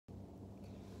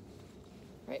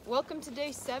Right, welcome to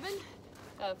day 7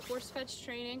 of horse fetch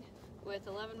training with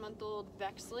 11-month-old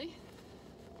Bexley.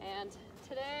 And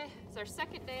today is our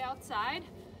second day outside.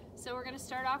 So we're going to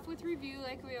start off with review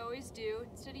like we always do.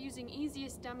 Instead of using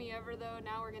easiest dummy ever though,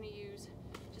 now we're going to use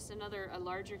just a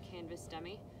larger canvas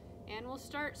dummy. And we'll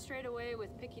start straight away with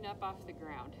picking up off the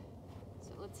ground. So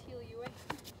let's heel you away.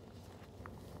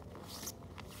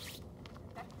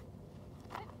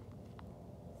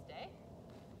 Stay.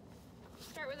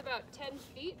 Start with about 10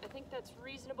 feet. I think that's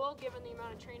reasonable given the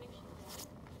amount of training she's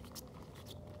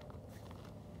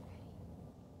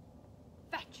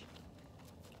had. Fetch.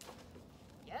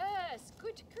 Yes,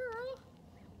 good girl.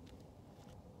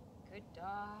 Good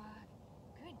dog.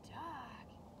 Good dog.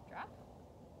 Drop.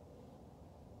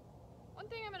 One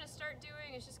thing I'm going to start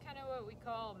doing is just kind of what we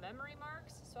call memory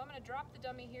marks. So I'm going to drop the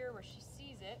dummy here where she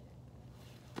sees it.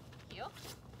 Heel.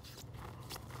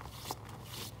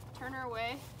 Turn her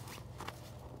away.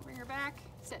 Bring her back.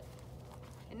 Sit.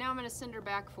 And now I'm going to send her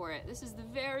back for it. This is the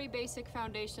very basic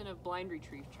foundation of blind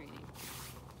retrieve training.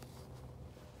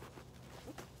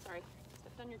 Oops, sorry,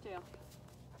 stepped on your tail.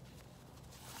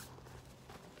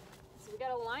 So we got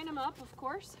to line them up, of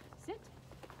course. Sit.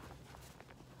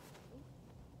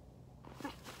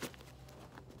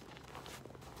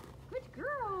 Good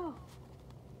girl.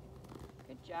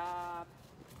 Good job.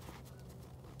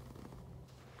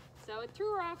 So it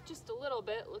threw her off just a little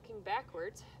bit looking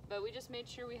backwards, but we just made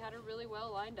sure we had her really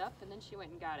well lined up and then she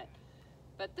went and got it.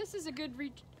 But this is a good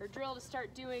drill to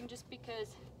start doing just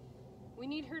because we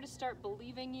need her to start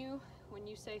believing you when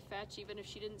you say fetch, even if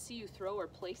she didn't see you throw or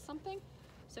place something.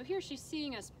 So here she's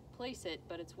seeing us place it,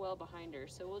 but it's well behind her.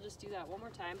 So we'll just do that one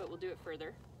more time, but we'll do it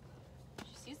further.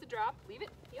 She sees the drop, leave it,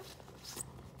 heel.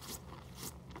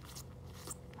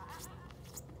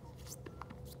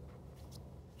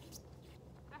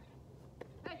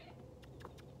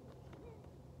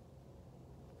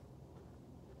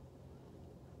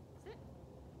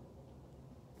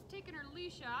 Taking her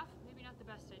leash off, maybe not the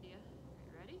best idea.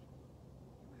 Right, ready?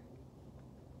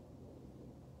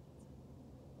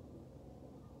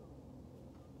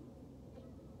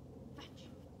 Fetch.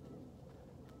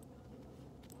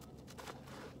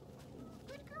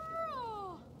 Good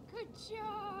girl. Good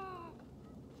job.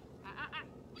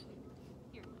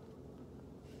 Here.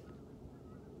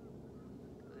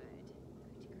 Good.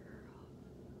 Good girl.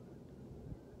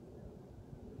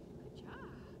 Good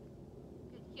job.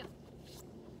 Good. Heel.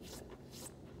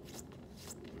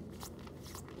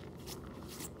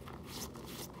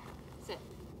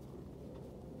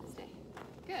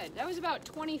 Good. That was about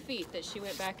 20 feet that she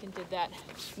went back and did that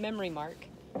memory mark.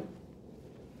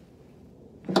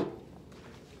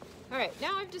 All right,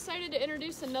 now I've decided to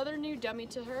introduce another new dummy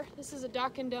to her. This is a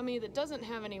Dokken dummy that doesn't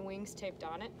have any wings taped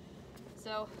on it.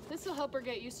 So this will help her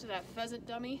get used to that pheasant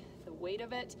dummy, the weight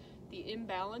of it, the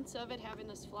imbalance of it having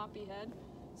this floppy head.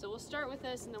 So we'll start with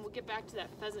this and then we'll get back to that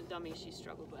pheasant dummy she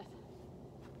struggled with.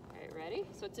 All right, ready?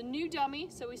 So it's a new dummy,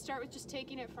 so we start with just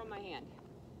taking it from my hand.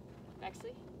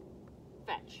 Bexley.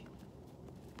 Fetch.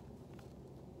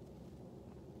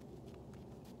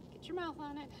 Get your mouth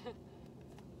on it.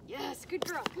 Yes, good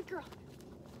girl, good girl.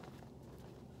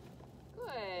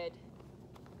 Good.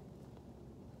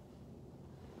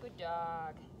 Good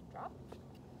dog. Drop.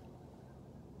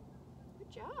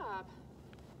 Good job.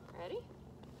 Ready?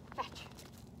 Fetch.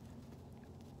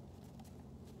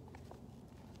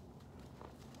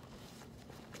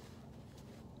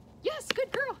 Yes,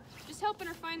 good girl. Just helping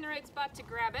her find the right spot to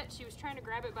grab it. She was trying to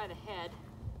grab it by the head.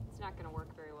 It's not going to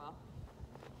work very well.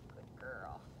 Good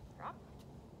girl. Drop.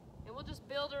 And we'll just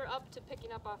build her up to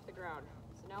picking up off the ground.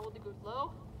 So now we'll do good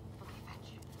low. Okay,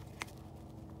 fetch.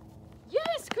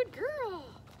 Yes, good girl.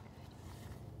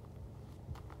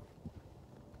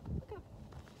 Good. Look up.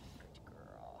 Good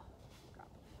girl. Drop.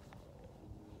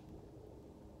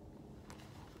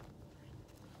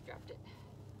 Dropped it.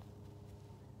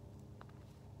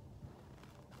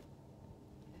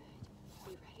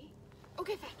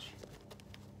 Okay, fetch.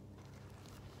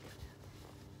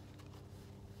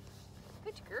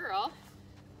 Good girl.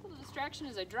 A little distraction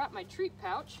as I dropped my treat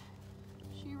pouch.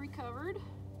 She recovered.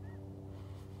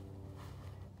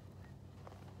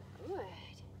 Good.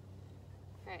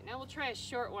 All right, now we'll try a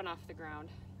short one off the ground.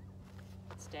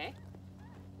 Stay.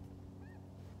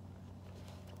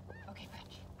 Okay,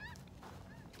 fetch.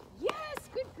 Yes,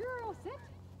 good girl. Sit.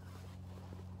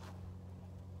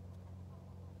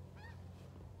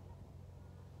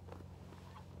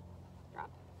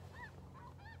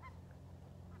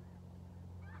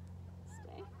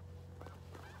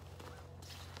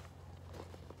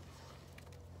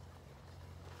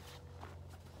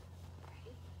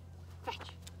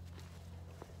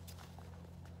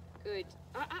 Good.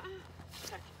 Okay.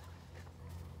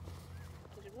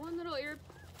 I did one little ear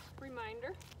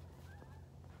reminder.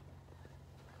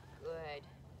 Good.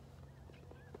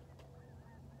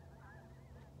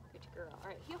 Good girl. All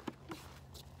right, heel.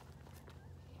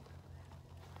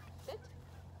 Sit.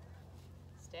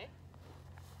 Stay.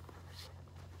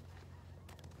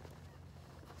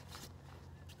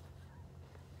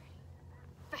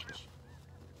 Fetch.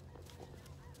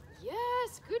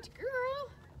 Yes, good girl.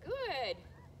 Good.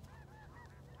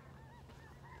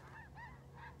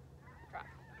 Drop.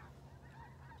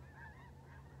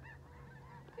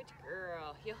 Good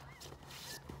girl. Heel.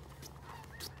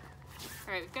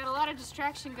 All right, we've got a lot of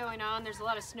distraction going on. There's a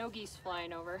lot of snow geese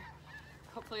flying over.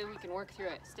 Hopefully we can work through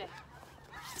it. Stay.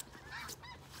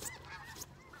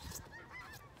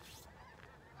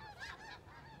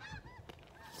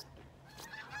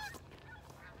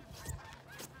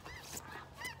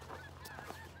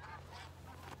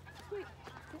 Sweet.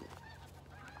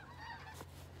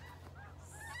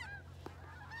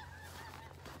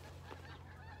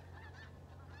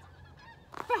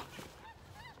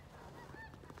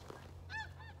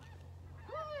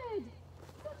 Good.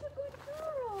 Such a good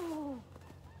girl.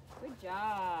 Good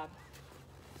job.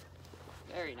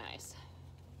 Very nice.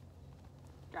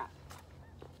 Drop.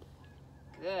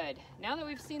 Good. Now that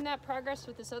we've seen that progress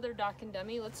with this other Dokken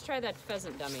dummy, let's try that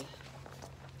pheasant dummy.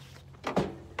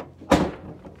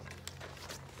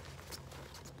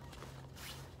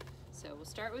 So we'll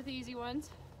start with the easy ones.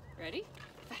 Ready?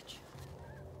 Fetch.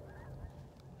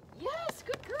 Yes,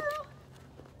 good girl.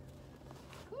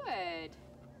 Good.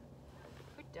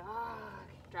 Good dog.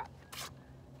 Drop.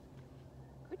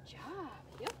 Good job.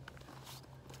 Yep.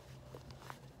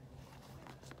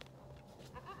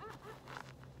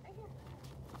 Right here.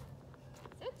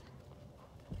 Sit.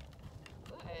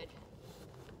 Good.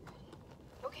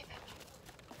 Okay, fetch.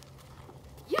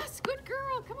 Yes, good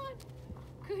girl. Come on.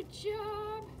 Good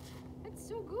job. That's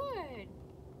so good.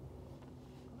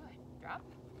 Good. Drop.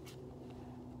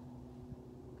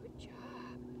 Good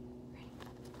job. Ready.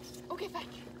 Okay, fetch.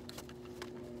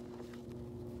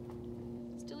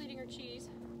 Still eating her cheese.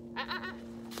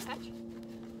 Fetch.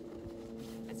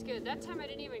 That's good. That time I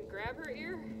didn't even grab her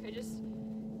ear. I just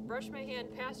brushed my hand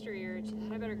past her ear and she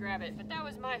thought I better grab it. But that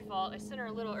was my fault. I sent her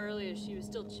a little early as she was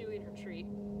still chewing her treat.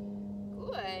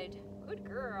 Good. Good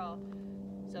girl.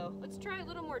 So let's try a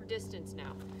little more distance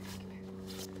now. Come here.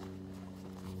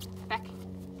 Back.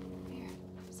 Here.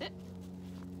 Sit.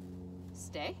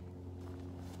 Stay.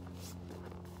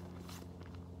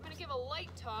 I'm gonna give a light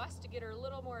toss to get her a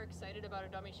little more excited about a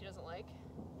dummy she doesn't like.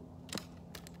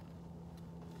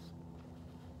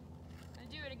 I'm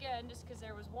gonna do it again just because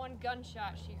there was one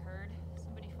gunshot she heard.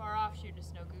 Somebody far off shooting a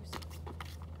snow goose.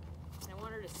 And I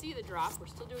want her to see the drop. We're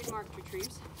still doing marked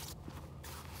retrieves.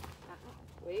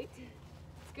 Wait.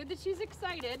 It's good that she's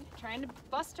excited, trying to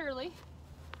bust early.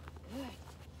 Good.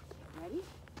 Ready?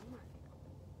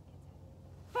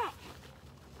 Back.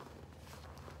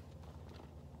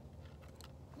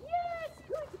 Yes,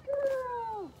 good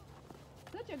girl.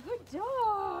 Such a good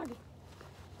dog.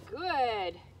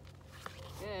 Good.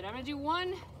 Good. I'm gonna do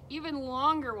one even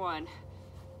longer one,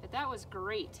 but that was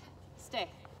great. Stay.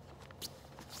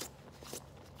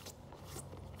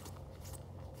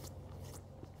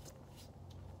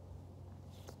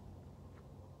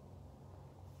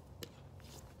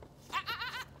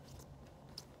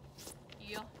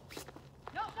 Heel.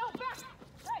 No, back.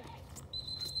 Right.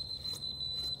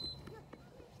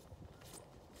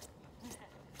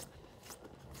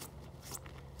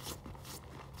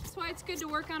 That's why it's good to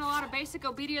work on a lot of basic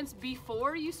obedience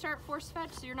before you start force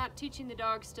fetch, so you're not teaching the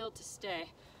dog still to stay.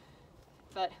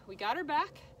 But we got her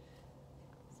back.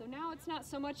 So now it's not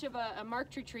so much of a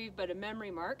marked retrieve, but a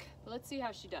memory mark. But let's see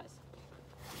how she does.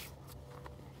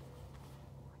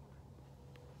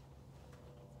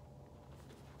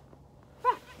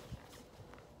 Back.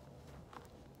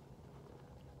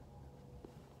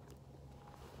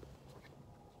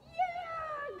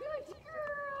 Yeah, good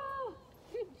girl.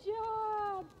 Good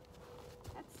job.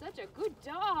 That's such a good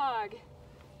dog.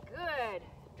 Good.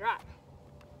 Drop.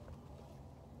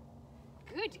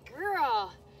 Good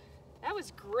girl. That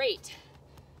was great.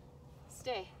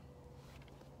 Stay.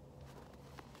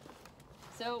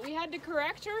 So we had to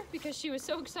correct her because she was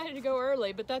so excited to go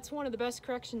early, but that's one of the best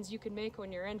corrections you can make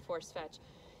when you're in force fetch.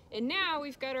 And now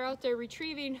we've got her out there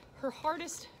retrieving her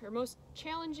hardest or most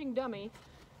challenging dummy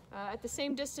at the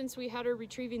same distance we had her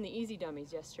retrieving the easy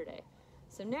dummies yesterday.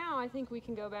 So now I think we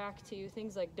can go back to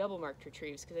things like double marked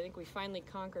retrieves because I think we finally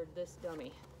conquered this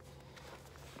dummy.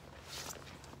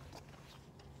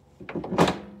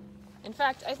 In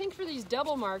fact, I think for these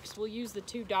double marks, we'll use the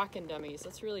two Dokken dummies.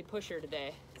 Let's really push her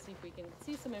today. See see if we can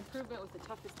see some improvement with the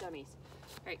toughest dummies.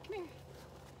 All right, come here.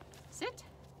 Sit.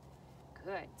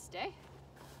 Good, stay.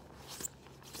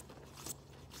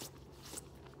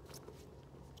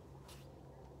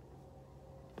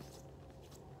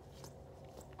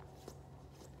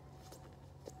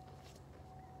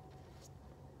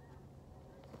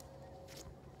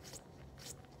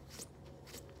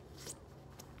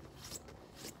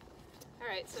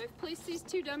 Alright, so I've placed these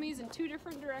two dummies in two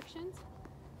different directions.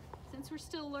 Since we're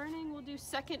still learning, we'll do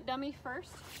second dummy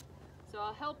first. So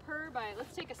I'll help her by,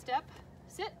 let's take a step.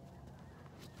 Sit.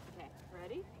 Okay,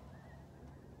 ready?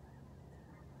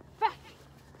 Back.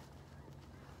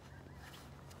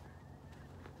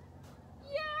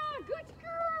 Yeah, good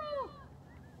girl!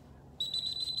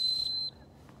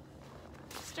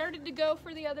 Started to go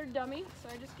for the other dummy, so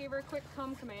I just gave her a quick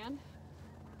come command.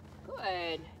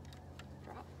 Good.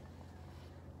 Drop.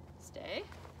 Stay.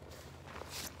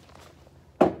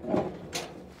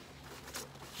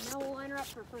 Now we'll line her up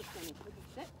for first dummy. We can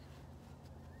sit.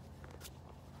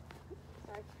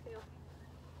 Sorry, fail.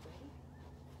 Ready?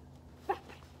 Back.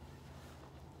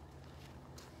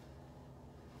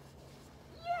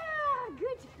 Yeah,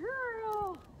 good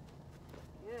girl.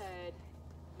 Good.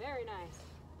 Very nice.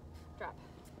 Drop.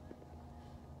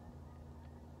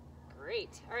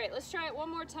 Great. All right, let's try it one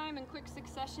more time in quick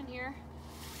succession here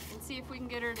and see if we can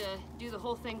get her to do the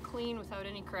whole thing clean without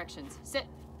any corrections. Sit.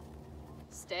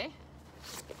 Stay.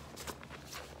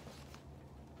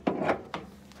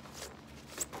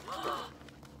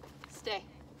 Stay.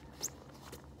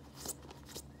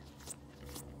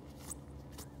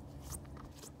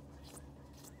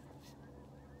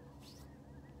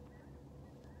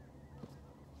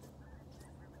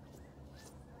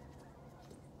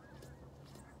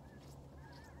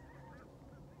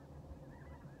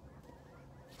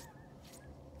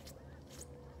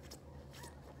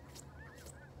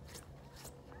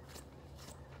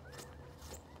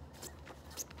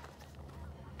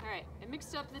 Alright, I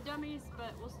mixed up the dummies,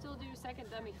 but we'll still do second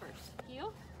dummy first.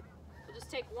 Heel. We'll just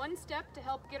take one step to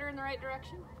help get her in the right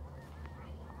direction.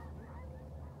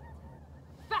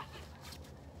 Back.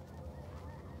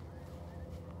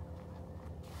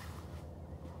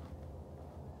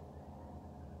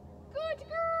 Good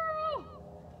girl!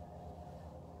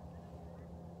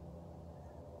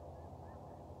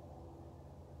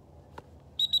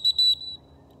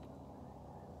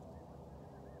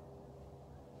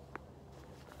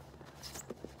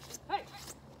 Hey,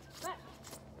 back.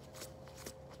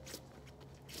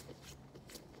 Good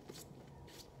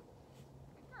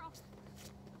girl.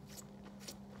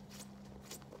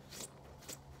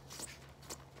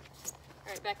 All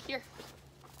right, back here.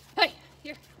 Hey,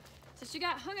 here. So she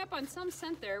got hung up on some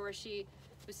scent there where she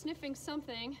was sniffing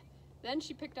something, then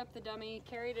she picked up the dummy,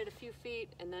 carried it a few feet,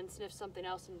 and then sniffed something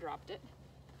else and dropped it.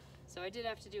 So I did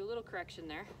have to do a little correction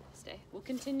there. Stay. We'll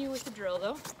continue with the drill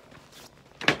though.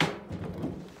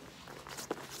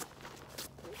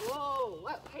 Whoa,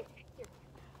 whoa, hey, here.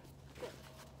 Good.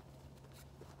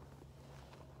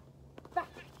 Back.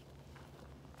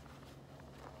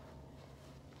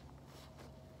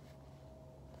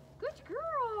 Good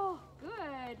girl.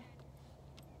 Good.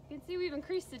 You can see we've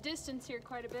increased the distance here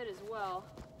quite a bit as well.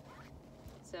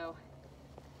 So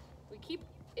we keep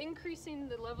increasing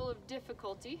the level of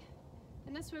difficulty,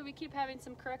 and this way we keep having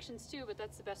some corrections too, but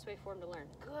that's the best way for them to learn.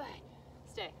 Good.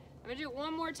 Stay. I'm gonna do it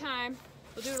one more time.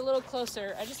 We'll do it a little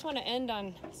closer. I just want to end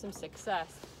on some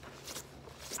success.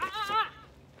 Ah!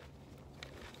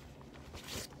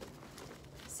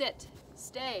 Sit.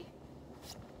 Stay.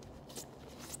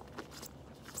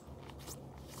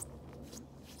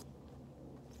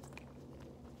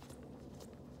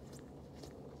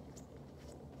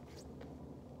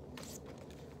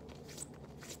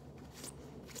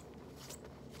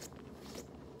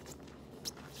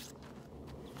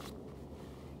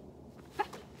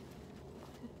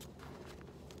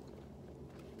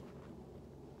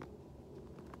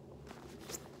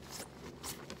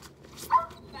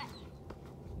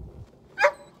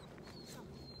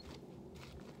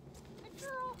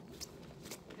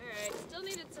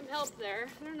 Help there.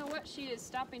 I don't know what she is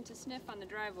stopping to sniff on the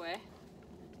driveway.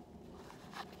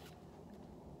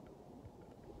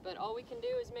 But all we can do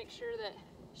is make sure that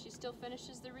she still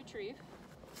finishes the retrieve.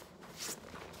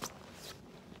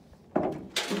 Line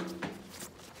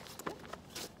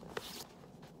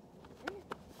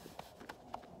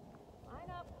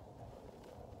up.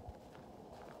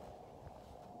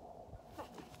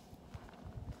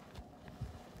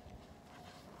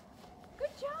 Good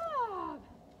job!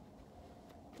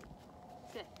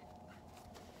 Sit.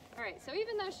 All right, so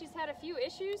even though she's had a few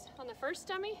issues on the first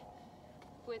dummy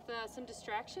with some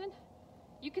distraction,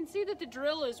 you can see that the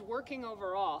drill is working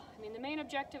overall. I mean, the main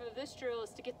objective of this drill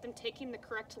is to get them taking the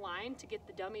correct line to get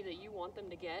the dummy that you want them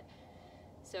to get.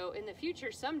 So in the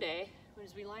future, someday,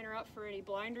 as we line her up for any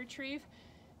blind retrieve,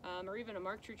 or even a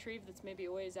marked retrieve that's maybe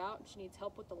a ways out and she needs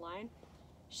help with the line,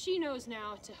 she knows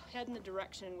now to head in the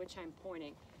direction in which I'm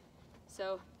pointing.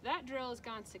 So that drill has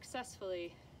gone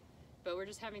successfully, but we're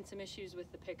just having some issues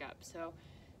with the pickup. So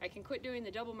I can quit doing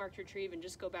the double marked retrieve and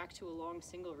just go back to a long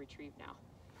single retrieve now.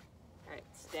 All right,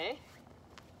 stay.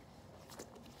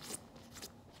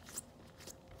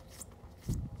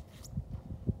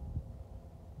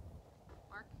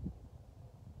 Mark.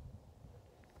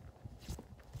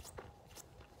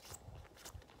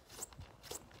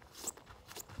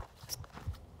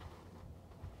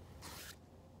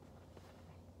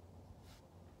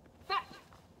 Back.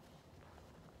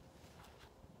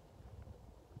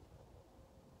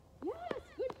 Yes,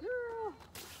 good girl.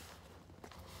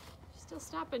 Still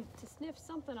stopping to sniff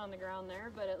something on the ground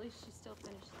there, but at least she still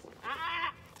finishes.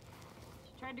 Ah!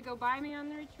 She tried to go by me on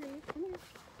the retrieve. Come here.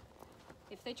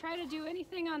 If they try to do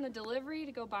anything on the delivery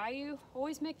to go by you,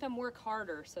 always make them work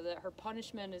harder so that her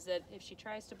punishment is that if she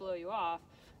tries to blow you off,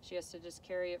 she has to just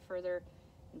carry it further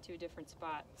into a different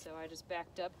spot. So I just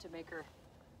backed up to make her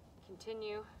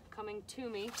continue coming to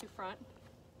me to front.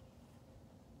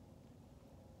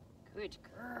 Good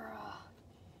girl.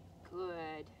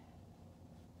 Good.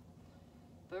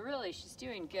 But really, she's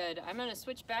doing good. I'm gonna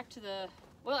switch back to the,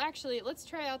 well actually, let's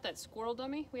try out that squirrel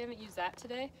dummy. We haven't used that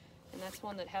today, and that's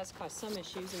one that has caused some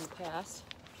issues in the past.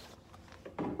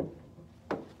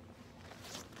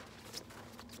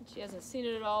 She hasn't seen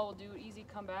it at all. We'll do easy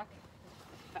comeback.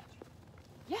 Back.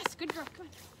 Yes, good girl, come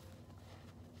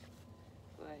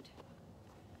on.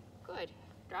 Good. Good.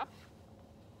 Drop.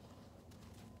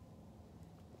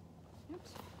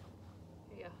 Oops.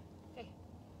 Here you go. Hey.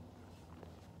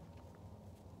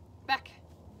 Back.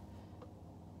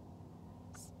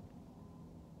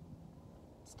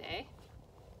 Stay.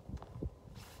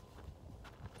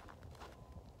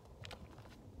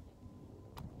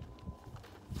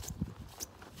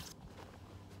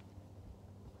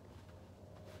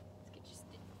 Let's get you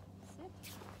sit.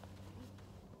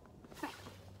 Back.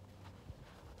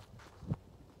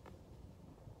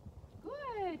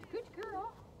 Good. Good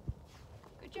girl.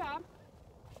 Good job.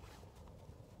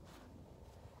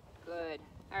 Good.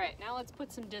 All right, now let's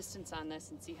put some distance on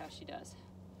this and see how she does.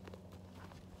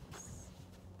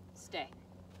 Stay.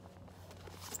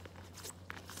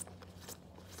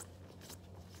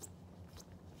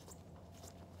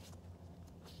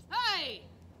 Hey!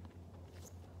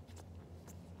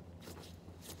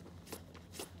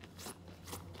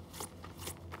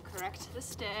 Correct the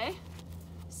stay.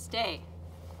 Stay.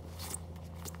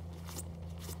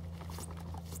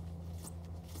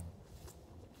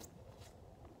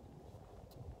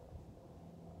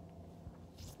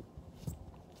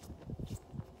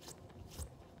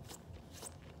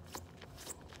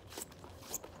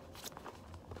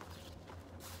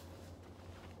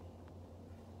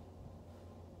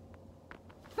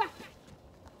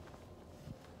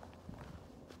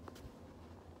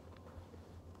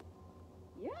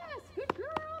 Yes, good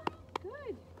girl.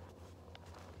 Good.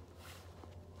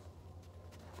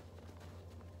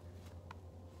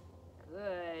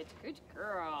 Good. Good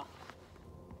girl.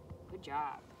 Good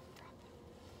job.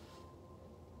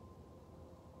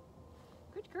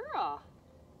 Good girl.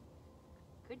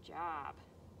 Good job.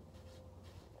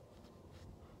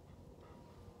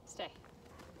 Stay.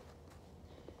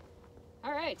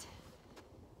 All right.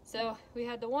 So we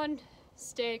had the one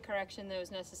stay correction that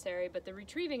was necessary, but the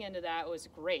retrieving end of that was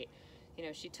great. You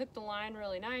know, she took the line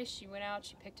really nice, she went out,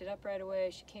 she picked it up right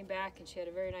away, she came back, and she had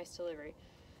a very nice delivery.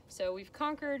 So we've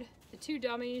conquered the two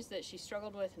dummies that she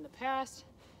struggled with in the past,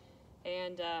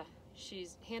 and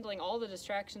she's handling all the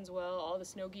distractions well, all the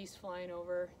snow geese flying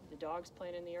over, the dogs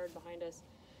playing in the yard behind us.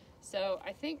 So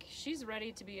I think she's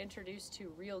ready to be introduced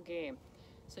to real game.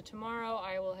 So tomorrow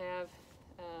I will have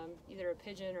either a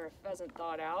pigeon or a pheasant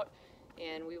thawed out,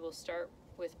 and we will start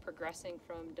with progressing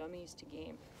from dummies to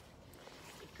game.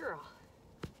 Good girl.